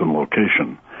Patterson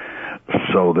location.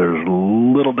 So there's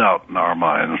little doubt in our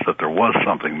minds that there was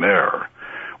something there.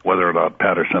 Whether or not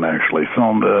Patterson actually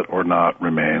filmed it or not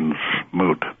remains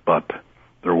moot, but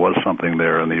there was something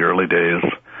there in the early days.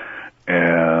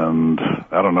 And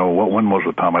I don't know, when was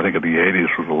it, Tom? I think in the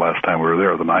 80s was the last time we were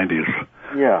there, the 90s.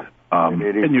 Yeah.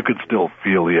 And you could still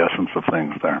feel the essence of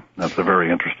things there. That's a very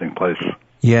interesting place.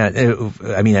 Yeah,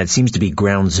 that seems to be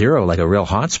ground zero, like a real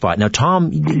hot spot. Now,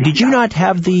 Tom, did you not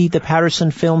have the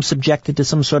Patterson film subjected to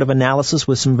some sort of analysis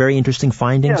with some very interesting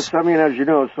findings? Yes, as you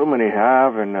know, so many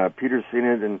have, and Peter's seen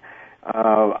it, and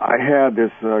I had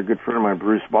this good friend of mine,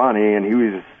 Bruce Bonney, and he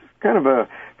was kind of a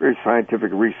very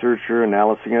scientific researcher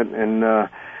analyzing it, and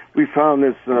we found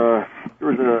this, there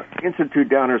was an institute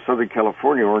down here in Southern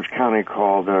California, Orange County,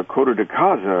 called Coto de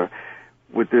Caza,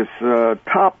 with this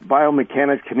top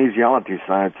biomechanics kinesiology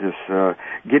scientist,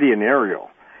 Gideon Ariel,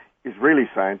 Israeli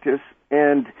scientist,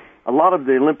 and a lot of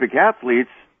the Olympic athletes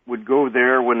would go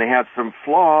there when they had some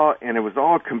flaw, and it was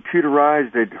all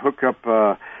computerized. They'd hook up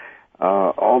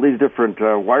all these different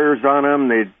wires on them.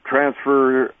 They'd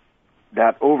transfer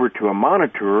that over to a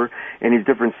monitor, and these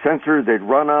different sensors they'd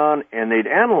run on, and they'd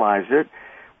analyze it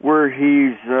where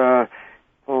he's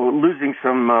losing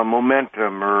some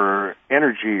momentum or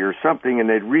energy or something, and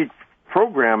they'd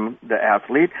reprogram the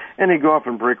athlete, and they'd go off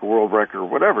and break a world record or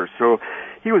whatever. So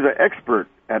he was an expert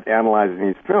at analyzing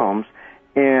these films,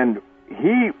 and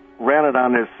he ran it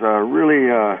on this really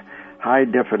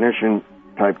high-definition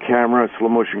type camera,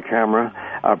 slow-motion camera,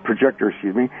 projector,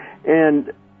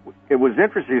 and it was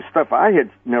interesting stuff I had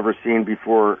never seen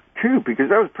before, too, because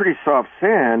that was pretty soft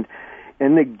sand,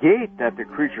 and the gait that the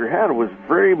creature had was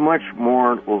very much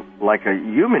more like a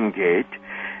human gait,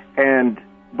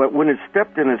 but when it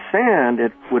stepped in the sand,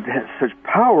 it would have such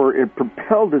power, it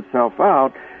propelled itself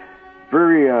out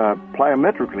very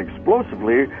plyometrically,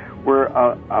 explosively, where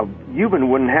a human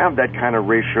wouldn't have that kind of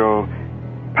ratio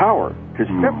power to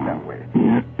step that way.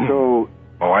 So...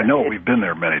 Oh, I know. We've been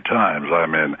there many times.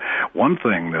 One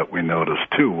thing that we noticed,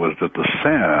 too, was that the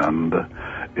sand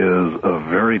is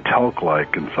very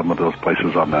talc-like in some of those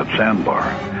places on that sandbar.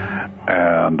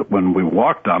 And when we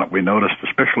walked on it, we noticed,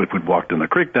 especially if we'd walked in the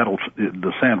creek,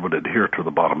 the sand would adhere to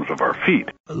the bottoms of our feet.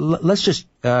 Let's just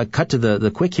cut to the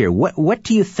quick here. What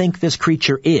do you think this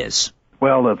creature is?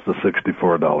 Well, that's the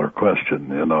 $64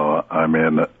 question.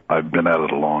 I've been at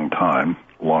it a long time,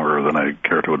 longer than I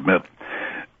care to admit.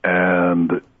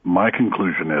 And my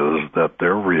conclusion is that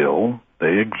they're real,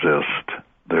 they exist,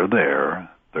 they're there,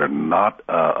 they're not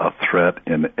a threat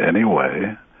in any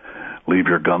way. Leave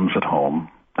your guns at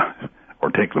home, or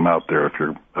take them out there if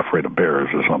you're afraid of bears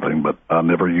or something, but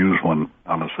never use one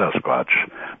on a Sasquatch.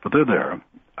 But they're there.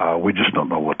 We just don't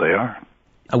know what they are.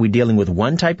 Are we dealing with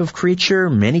one type of creature,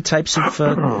 many types of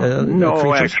No,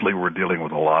 creatures? Actually, we're dealing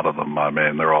with a lot of them.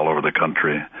 They're all over the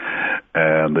country,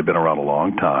 and they've been around a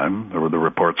long time. The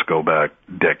reports go back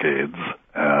decades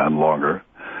and longer.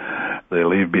 They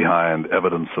leave behind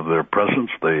evidence of their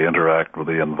presence. They interact with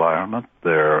the environment.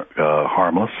 They're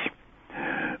harmless.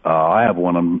 I have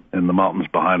one in the mountains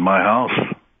behind my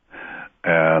house,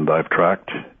 and I've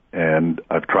tracked and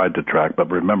I've tried to track, but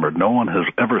remember, no one has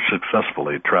ever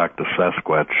successfully tracked a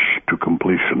Sasquatch to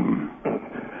completion.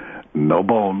 No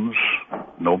bones,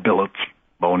 no billets,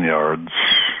 boneyards,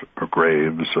 or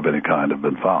graves of any kind have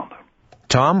been found.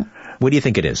 Tom, what do you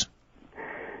think it is?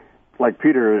 Like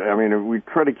Peter, we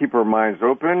try to keep our minds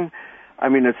open.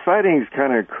 The sightings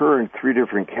kind of occur in three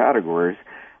different categories.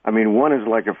 One is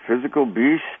like a physical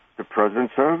beast, the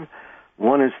presence of.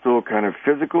 One is still kind of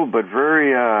physical, but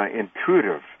very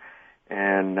intuitive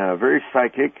and very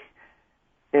psychic.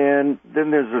 And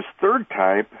then there's this third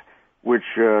type, which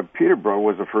Peterborough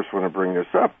was the first one to bring this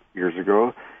up years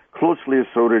ago, closely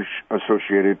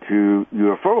associated to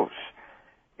UFOs.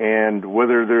 And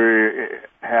whether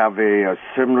they have a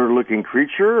similar-looking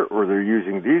creature or they're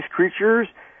using these creatures,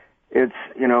 it's,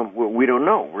 we don't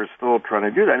know. We're still trying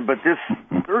to do that. But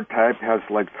this third type has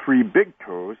like three big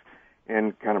toes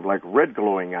and kind of like red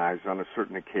glowing eyes on a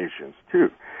certain occasions, too.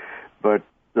 But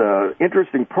the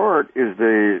interesting part is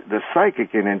the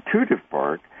psychic and intuitive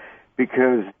part,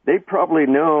 because they probably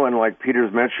know, and like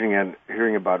Peter's mentioning and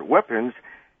hearing about weapons,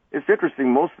 it's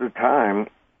interesting, most of the time,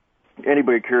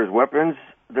 anybody carries weapons,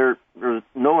 there's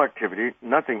no activity,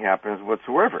 nothing happens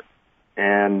whatsoever.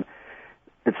 And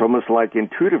it's almost like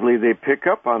intuitively they pick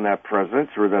up on that presence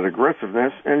or that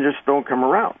aggressiveness and just don't come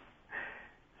around.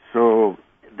 So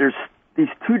there's these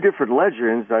two different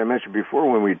legends that I mentioned before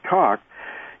when we talked,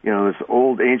 this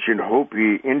old ancient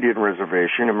Hopi Indian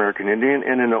reservation, American Indian,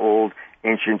 and an old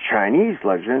ancient Chinese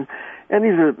legend. And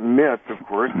these are myths, of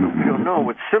course, but we don't know.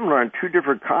 What's similar on two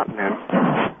different continents,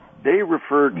 they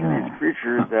refer to these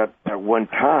creatures that at one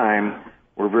time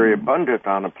were very abundant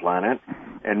on the planet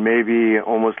and maybe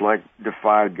almost like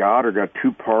defied God or got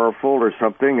too powerful or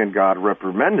something, and God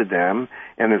reprimanded them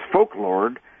and his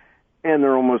folklore, and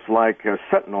they're almost like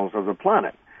sentinels of the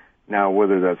planet. Now,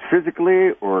 whether that's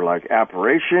physically or like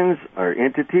apparitions or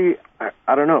entity,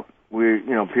 I don't know.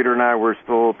 Peter and I were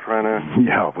still trying to...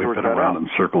 Yeah, we've been around in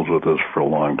circles with this for a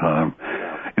long time.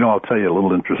 I'll tell you a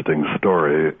little interesting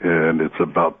story, and it's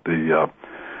about the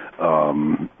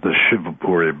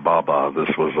Shivapuri Baba.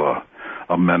 This was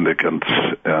a mendicant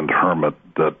and hermit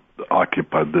that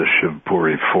occupied this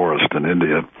Shivapuri forest in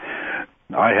India.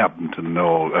 I happen to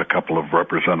know a couple of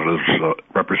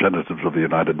representatives of the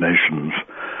United Nations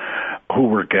who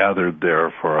were gathered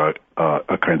there for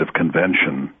a kind of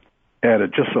convention. And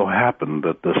it just so happened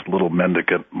that this little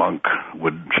mendicant monk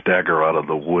would stagger out of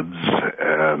the woods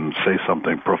and say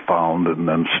something profound and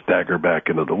then stagger back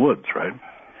into the woods, right?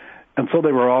 And so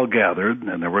they were all gathered,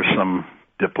 and there were some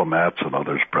diplomats and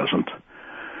others present.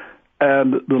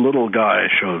 And the little guy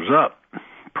shows up,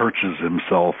 perches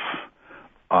himself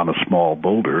on a small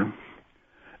boulder,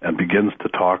 and begins to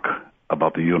talk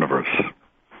about the universe.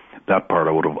 That part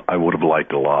I would have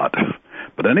liked a lot.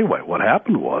 But anyway, what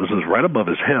happened is right above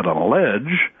his head on a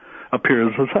ledge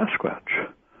appears a Sasquatch,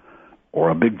 or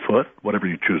a Bigfoot, whatever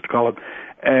you choose to call it.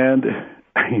 And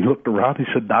he looked around, he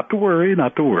said, not to worry,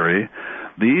 not to worry.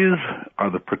 These are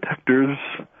the protectors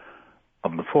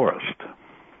of the forest.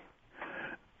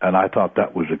 And I thought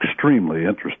that was extremely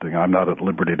interesting. I'm not at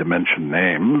liberty to mention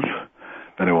names.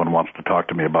 If anyone wants to talk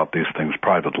to me about these things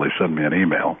privately, send me an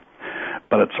email.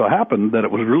 But it so happened that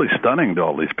it was really stunning to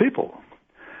all these people.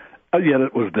 Yet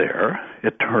it was there.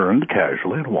 It turned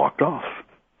casually and walked off.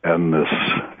 And this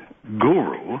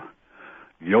guru,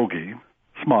 yogi,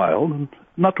 smiled and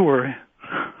not to worry.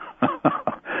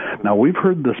 Now, we've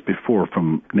heard this before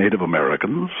from Native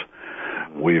Americans.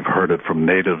 We've heard it from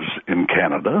natives in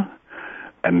Canada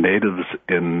and natives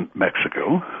in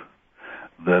Mexico,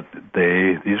 that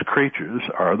these creatures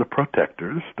are the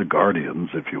protectors, the guardians,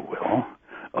 if you will,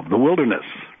 of the wilderness.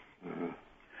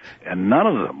 And none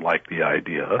of them like the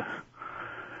idea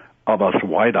of us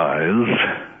white eyes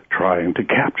trying to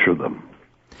capture them.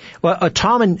 Well,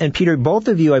 Tom and Peter, both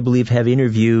of you, I believe, have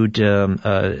interviewed,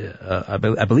 I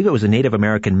believe it was a Native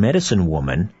American medicine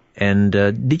woman. And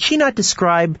did she not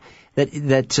describe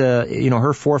that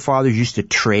her forefathers used to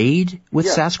trade with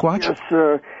Sasquatch? Yes,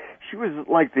 she was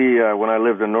like when I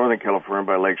lived in Northern California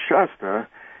by Lake Shasta,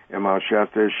 in Mount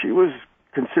Shasta, she was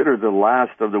considered the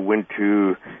last of the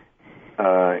Wintu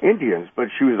Indians, but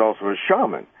she was also a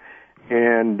shaman.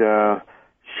 And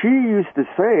she used to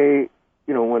say,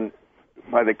 when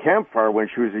by the campfire when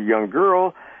she was a young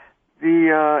girl,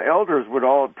 the elders would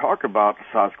all talk about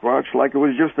Sasquatch like it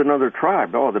was just another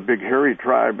tribe, the big hairy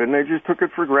tribe, and they just took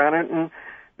it for granted, and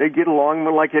they get along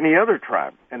like any other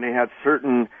tribe. And they had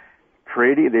certain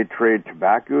trading, they trade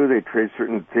tobacco, they trade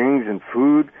certain things and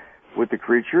food with the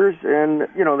creatures, and,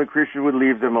 the creatures would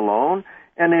leave them alone,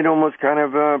 and they'd almost kind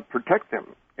of protect them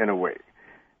in a way.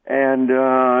 And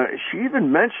she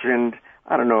even mentioned,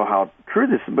 I don't know how true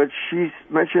this is, but she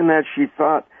mentioned that she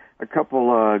thought a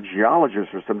couple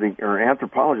geologists or something, or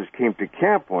anthropologists came to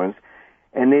camp once,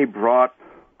 and they brought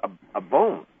a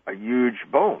bone, a huge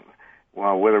bone.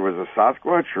 Well, whether it was a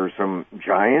Sasquatch or some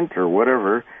giant or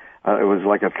whatever, it was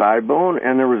like a thigh bone,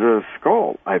 and there was a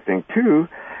skull, I think, too,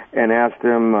 and asked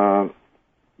them,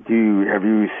 have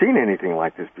you seen anything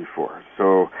like this before?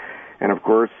 So, and of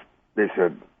course, they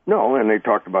said no, and they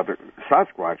talked about the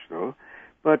Sasquatch, though.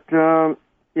 But,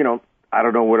 I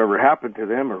don't know whatever happened to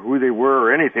them or who they were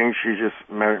or anything. She just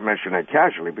mentioned it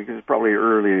casually because it's probably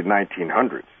early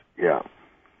 1900s. Yeah.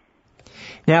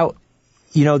 Now,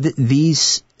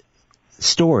 these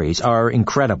stories are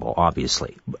incredible,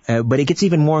 obviously, but it gets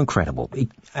even more incredible.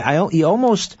 You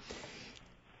almost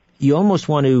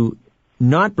want to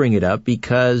not bring it up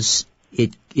because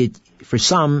it for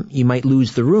some you might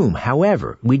lose the room.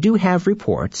 However, we do have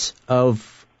reports of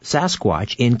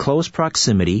Sasquatch in close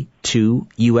proximity to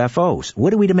UFOs.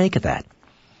 What are we to make of that?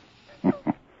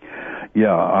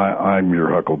 Yeah, I'm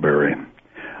your Huckleberry.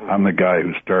 I'm the guy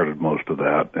who started most of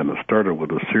that, and it started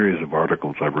with a series of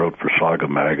articles I wrote for Saga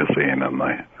magazine in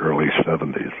the early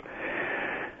 70s.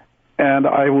 And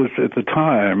at the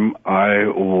time, I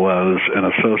was an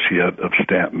associate of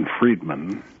Stanton T.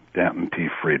 Friedman,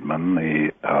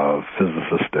 the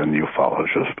physicist and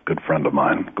ufologist, good friend of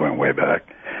mine, going way back.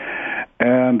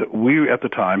 And we, at the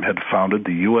time, had founded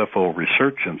the UFO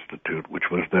Research Institute, which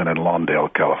was then in Lawndale,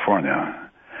 California.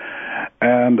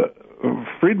 And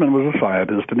Friedman was a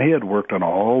scientist, and he had worked on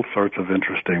all sorts of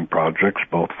interesting projects,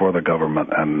 both for the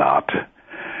government and not.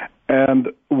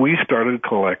 And we started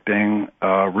collecting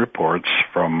reports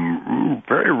from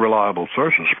very reliable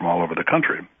sources from all over the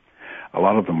country. A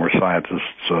lot of them were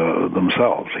scientists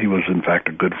themselves. He was, in fact,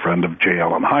 a good friend of J.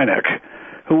 Allen Hynek,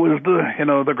 who was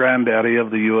the granddaddy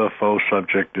of the UFO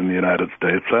subject in the United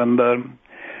States. And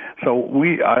So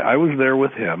I was there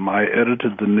with him. I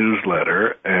edited the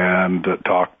newsletter and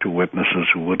talked to witnesses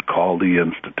who would call the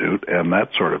Institute and that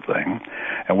sort of thing.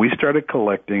 And we started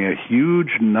collecting a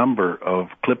huge number of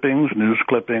clippings, news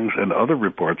clippings, and other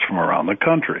reports from around the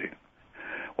country.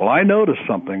 Well, I noticed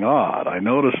something odd. I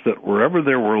noticed that wherever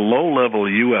there were low-level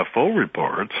UFO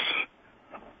reports,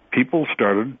 people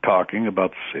started talking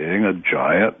about seeing a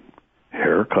giant,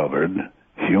 hair-covered,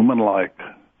 human-like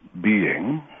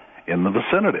being in the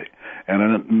vicinity.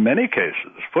 And in many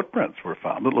cases, footprints were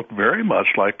found that looked very much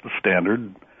like the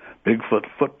standard Bigfoot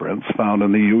footprints found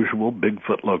in the usual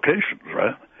Bigfoot locations,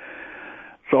 right?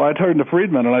 So I turned to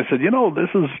Friedman and I said, this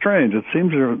is strange. It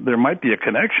seems there might be a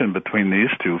connection between these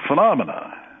two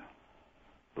phenomena.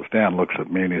 So Stan looks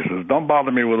at me and he says, don't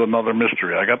bother me with another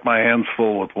mystery. I got my hands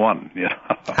full with one.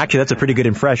 Actually, that's a pretty good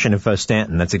impression of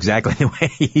Stanton. That's exactly the way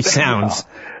he sounds.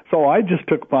 Yeah. So I just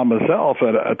took it upon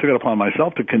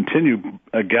myself to continue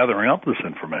gathering up this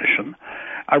information.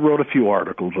 I wrote a few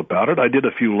articles about it. I did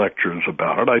a few lectures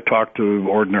about it. I talked to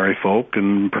ordinary folk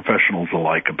and professionals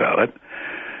alike about it.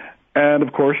 And,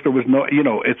 of course, there was no,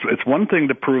 it's one thing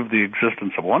to prove the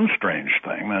existence of one strange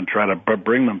thing and try to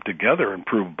bring them together and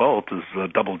prove both is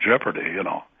double jeopardy,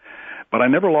 But I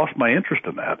never lost my interest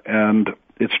in that, and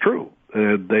it's true.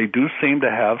 They do seem to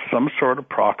have some sort of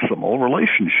proximal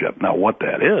relationship. Now, what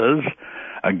that is,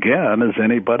 again, is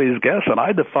anybody's guess, and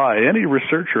I defy any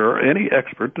researcher or any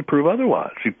expert to prove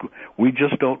otherwise. We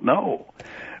just don't know.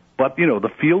 But,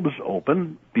 the field is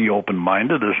open. Be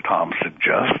open-minded, as Tom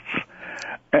suggests,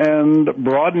 and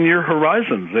broaden your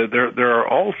horizons. There are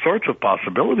all sorts of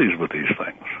possibilities with these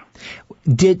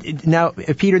things. Now,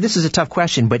 Peter, this is a tough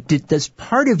question, but does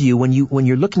part of you, when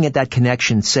you're looking at that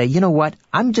connection, say, you know what,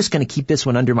 I'm just going to keep this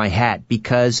one under my hat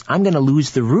because I'm going to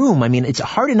lose the room? I mean, it's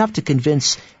hard enough to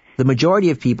convince the majority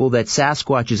of people that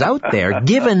Sasquatch is out there,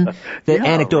 given the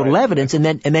anecdotal evidence, and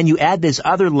then you add this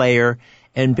other layer,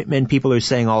 and people are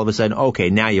saying all of a sudden, okay,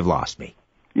 now you've lost me.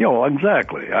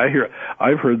 Exactly.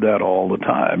 I've heard that all the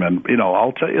time. And,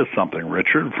 I'll tell you something,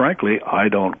 Richard. Frankly, I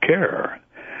don't care.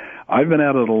 I've been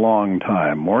at it a long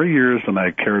time, more years than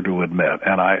I care to admit.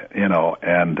 And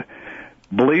and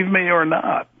believe me or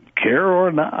not, care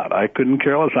or not, I couldn't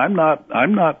care less. I'm not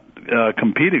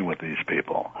competing with these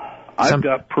people. I've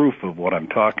got proof of what I'm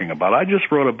talking about. I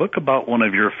just wrote a book about one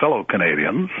of your fellow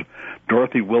Canadians,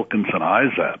 Dorothy Wilkinson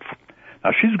Izat.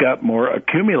 Now, she's got more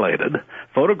accumulated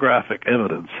photographic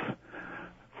evidence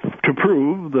to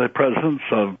prove the presence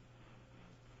of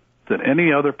than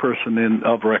any other person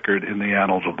of record in the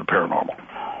annals of the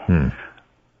paranormal.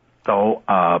 So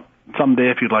someday,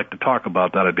 if you'd like to talk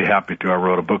about that, I'd be happy to. I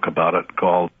wrote a book about it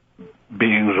called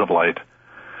Beings of Light,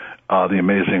 The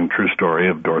Amazing True Story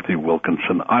of Dorothy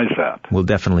Wilkinson Izat. We'll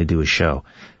definitely do a show.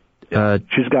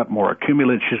 She's got more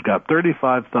accumulated. She's got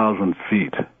 35,000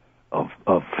 feet of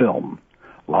film.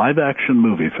 Live-action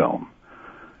movie film,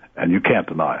 and you can't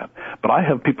deny it. But I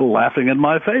have people laughing in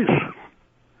my face.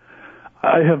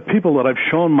 I have people that I've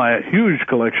shown my huge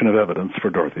collection of evidence for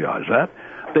Dorothy Izat.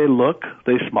 They look,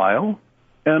 they smile,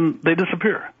 and they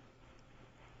disappear.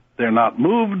 They're not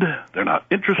moved, they're not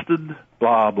interested,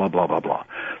 blah, blah, blah, blah, blah.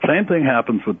 Same thing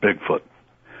happens with Bigfoot.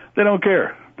 They don't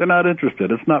care. They're not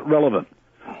interested. It's not relevant.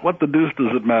 What the deuce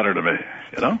does it matter to me,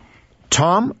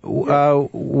 Tom,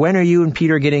 when are you and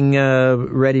Peter getting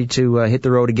ready to hit the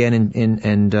road again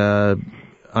and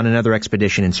on another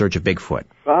expedition in search of Bigfoot?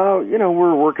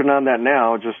 We're working on that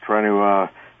now, just trying to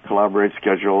collaborate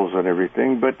schedules and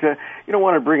everything. But I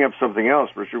want to bring up something else,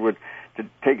 Richard, to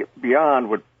take it beyond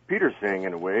what Peter's saying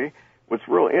in a way. What's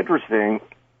real interesting,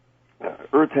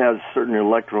 Earth has certain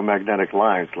electromagnetic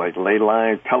lines, like ley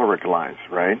lines, telluric lines,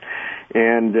 right?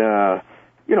 And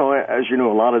as you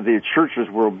know, a lot of the churches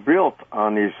were built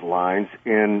on these lines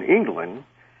in England,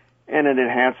 and it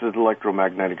enhances the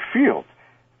electromagnetic field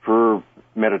for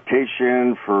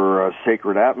meditation, for a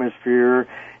sacred atmosphere,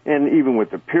 and even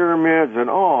with the pyramids and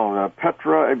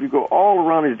Petra. If you go all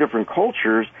around these different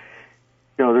cultures,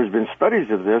 there's been studies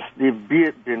of this.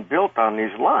 They've been built on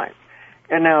these lines.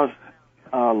 And now,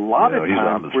 a lot of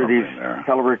times where these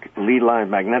telluric lead lines,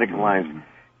 magnetic lines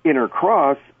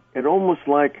intercross, it almost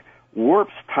like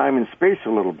warps time and space a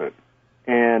little bit.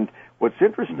 And what's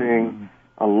interesting,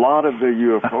 a lot of the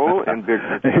UFO and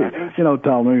Bigfoot.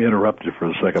 Tom, let me interrupt you for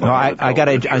a second. No,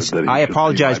 I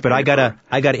apologize, but I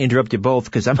gotta interrupt you both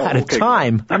because I'm out of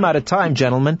time. I'm out of time,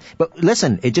 gentlemen. But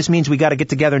listen, it just means we got to get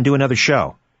together and do another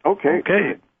show. Okay.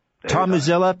 Tom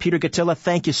Mazzilla, Peter Gattilla,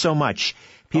 thank you so much.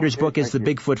 Peter's book is The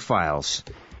Bigfoot Files.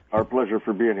 Our pleasure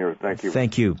for being here. Thank you.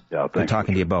 Thank you. Yeah, Good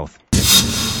talking to you both.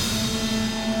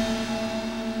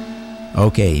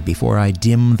 Okay, before I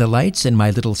dim the lights in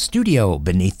my little studio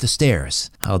beneath the stairs,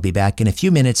 I'll be back in a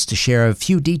few minutes to share a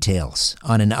few details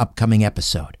on an upcoming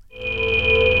episode.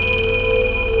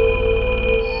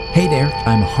 Hey there,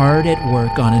 I'm hard at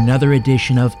work on another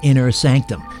edition of Inner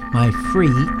Sanctum, my free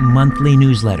monthly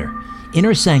newsletter.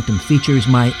 Inner Sanctum features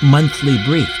my monthly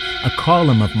brief, a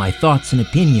column of my thoughts and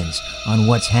opinions on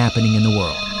what's happening in the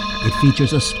world. It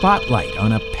features a spotlight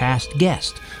on a past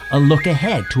guest, a look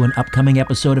ahead to an upcoming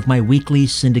episode of my weekly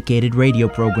syndicated radio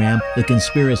program, The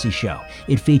Conspiracy Show.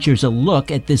 It features a look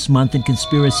at this month in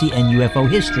conspiracy and UFO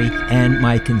history, and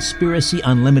my Conspiracy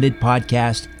Unlimited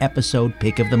podcast episode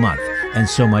pick of the month, and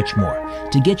so much more.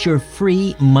 To get your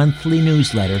free monthly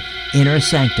newsletter, Inner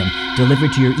Sanctum,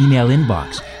 delivered to your email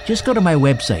inbox, just go to my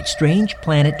website,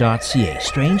 strangeplanet.ca,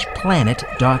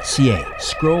 strangeplanet.ca.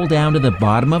 Scroll down to the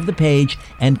bottom of the page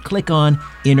and click on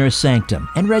Inner Sanctum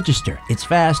and register. It's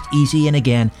fast, easy, and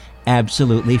again,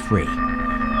 absolutely free.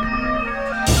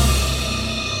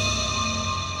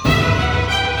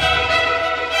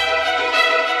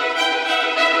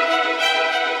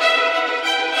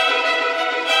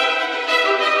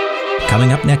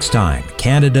 Coming up next time,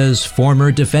 Canada's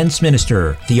former Defence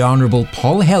Minister, the Honourable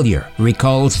Paul Hellyer,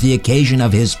 recalls the occasion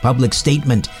of his public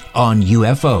statement on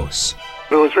UFOs.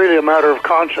 It was really a matter of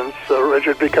conscience,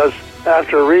 Richard, because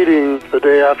after reading The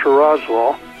Day After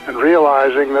Roswell and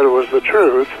realizing that it was the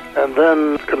truth, and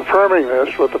then confirming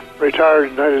this with a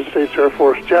retired United States Air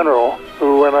Force general,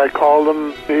 who, when I called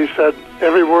him, he said,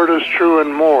 "Every word is true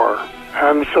and more."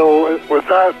 And so with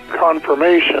that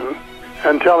confirmation,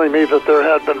 and telling me that there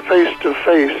had been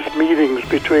face-to-face meetings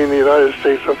between the United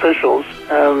States officials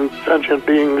and sentient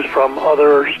beings from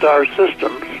other star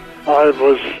systems, I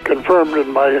was confirmed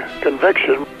in my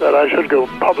conviction that I should go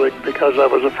public, because I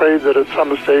was afraid that at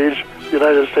some stage the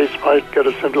United States might get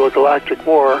us into a galactic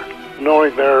war,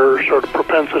 knowing their sort of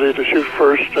propensity to shoot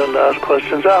first and ask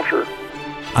questions after.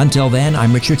 Until then,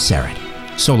 I'm Richard Serrett.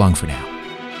 So long for now.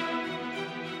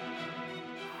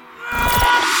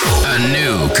 A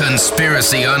new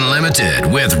Conspiracy Unlimited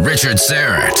with Richard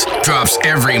Serrett drops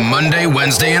every Monday,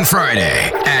 Wednesday, and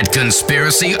Friday at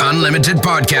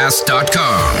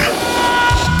conspiracyunlimitedpodcast.com.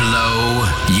 Blow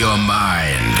your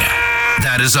mind.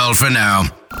 That is all for now.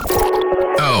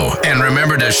 Oh, and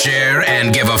remember to share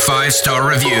and give a 5-star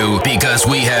review, because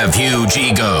we have huge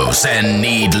egos and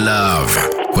need love.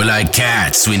 We're like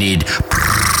cats. We need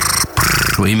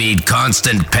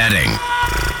constant petting.